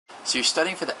So you're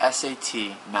studying for the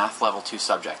SAT Math Level 2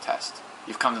 subject test.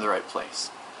 You've come to the right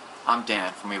place. I'm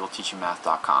Dan from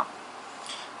WeWillTeachYouMath.com.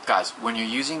 Guys, when you're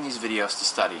using these videos to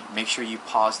study, make sure you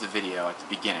pause the video at the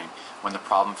beginning when the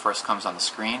problem first comes on the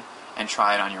screen and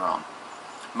try it on your own.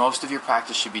 Most of your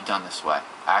practice should be done this way,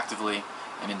 actively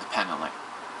and independently.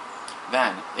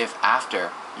 Then, if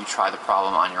after you try the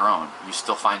problem on your own, you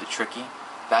still find it tricky,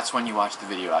 that's when you watch the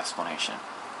video explanation.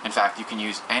 In fact, you can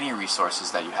use any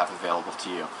resources that you have available to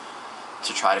you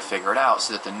to try to figure it out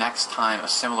so that the next time a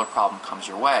similar problem comes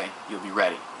your way, you'll be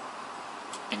ready.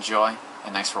 Enjoy,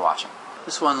 and thanks for watching.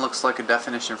 This one looks like a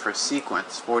definition for a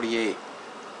sequence, 48.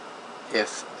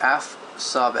 If f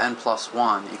sub n plus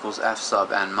 1 equals f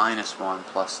sub n minus 1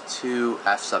 plus 2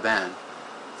 f sub n,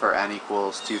 for n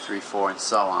equals 2, 3, 4, and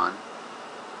so on,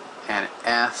 and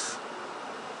f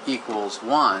equals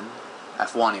 1,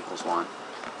 f1 equals 1,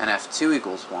 and f2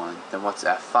 equals 1, then what's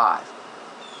f5?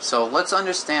 So let's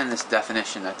understand this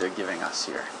definition that they're giving us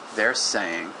here. They're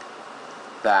saying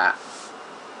that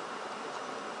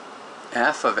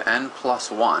f of n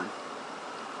plus 1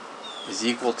 is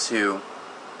equal to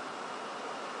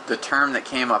the term that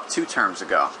came up two terms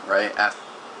ago, right? F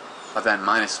of n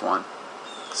minus 1.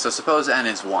 So suppose n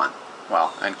is 1.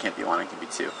 Well, n can't be 1, it can be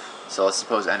 2. So let's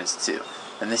suppose n is 2.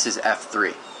 And this is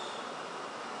f3.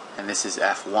 And this is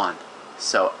f1.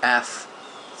 So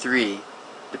f3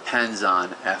 depends on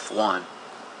f1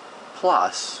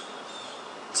 plus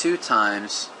 2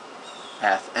 times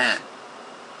fn.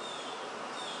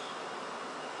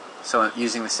 So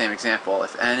using the same example,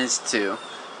 if n is 2,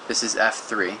 this is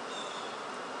f3.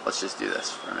 Let's just do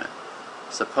this for a minute.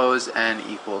 Suppose n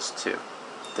equals 2.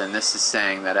 Then this is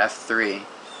saying that f3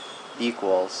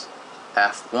 equals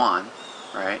f1,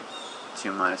 right?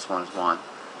 2 minus 1 is 1,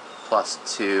 plus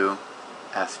 2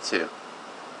 f2.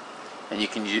 And you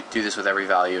can do this with every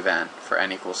value of n. For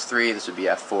n equals 3, this would be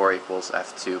f4 equals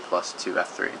f2 plus 2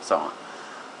 f3, and so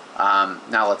on.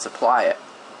 Now let's apply it.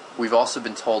 We've also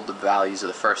been told the values of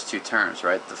the first two terms,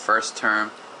 right? The first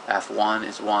term, f1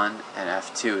 is 1, and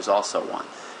f2 is also 1.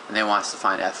 And they want us to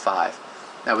find f5.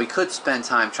 Now we could spend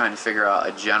time trying to figure out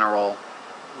a general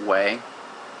way,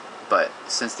 but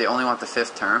since they only want the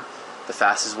fifth term, the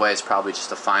fastest way is probably just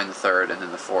to find the third, and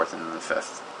then the fourth, and then the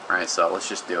fifth. Alright, so let's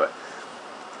just do it.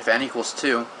 If n equals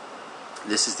 2,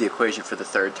 this is the equation for the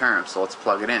third term, so let's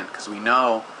plug it in, because we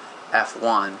know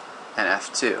f1 and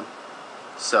f2,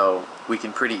 so we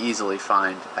can pretty easily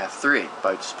find f3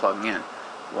 by just plugging in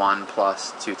 1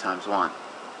 plus 2 times 1,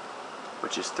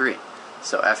 which is 3.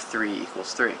 So f3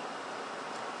 equals 3.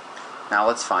 Now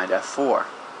let's find f4.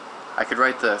 I could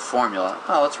write the formula.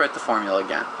 Oh, let's write the formula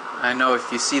again. I know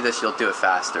if you see this you'll do it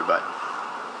faster, but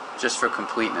just for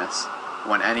completeness,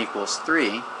 when n equals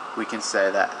 3, we can say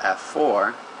that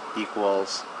f4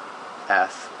 equals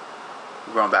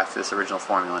we're going back to this original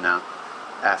formula now,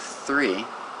 f3,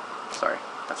 sorry,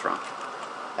 that's wrong,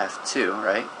 f2,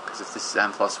 right? Because if this is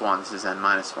n plus 1, this is n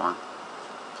minus 1,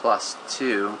 plus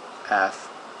 2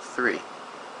 f3.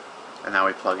 And now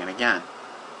we plug in again.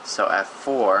 So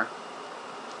f4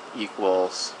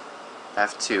 equals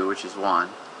f2, which is 1,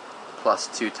 plus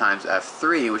 2 times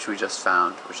f3, which we just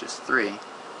found, which is 3.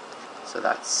 So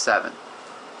that's 7.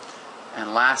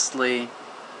 And lastly,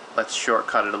 let's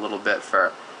shortcut it a little bit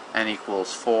for n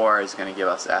equals 4 is going to give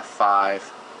us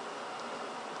f5.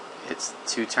 It's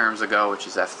 2 terms ago, which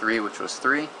is f3, which was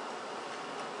 3,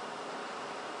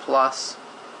 plus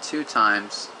 2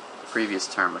 times the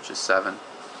previous term, which is 7.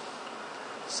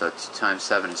 So 2 times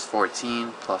 7 is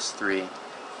 14, plus 3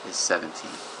 is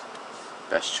 17.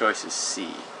 Best choice is C.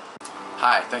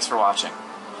 Hi, thanks for watching.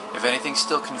 If anything's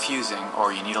still confusing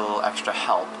or you need a little extra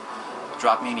help,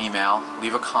 drop me an email,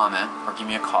 leave a comment, or give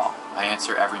me a call. I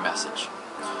answer every message.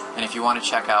 And if you want to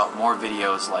check out more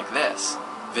videos like this,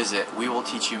 visit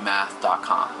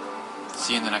WeWillTeachYouMath.com.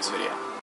 See you in the next video.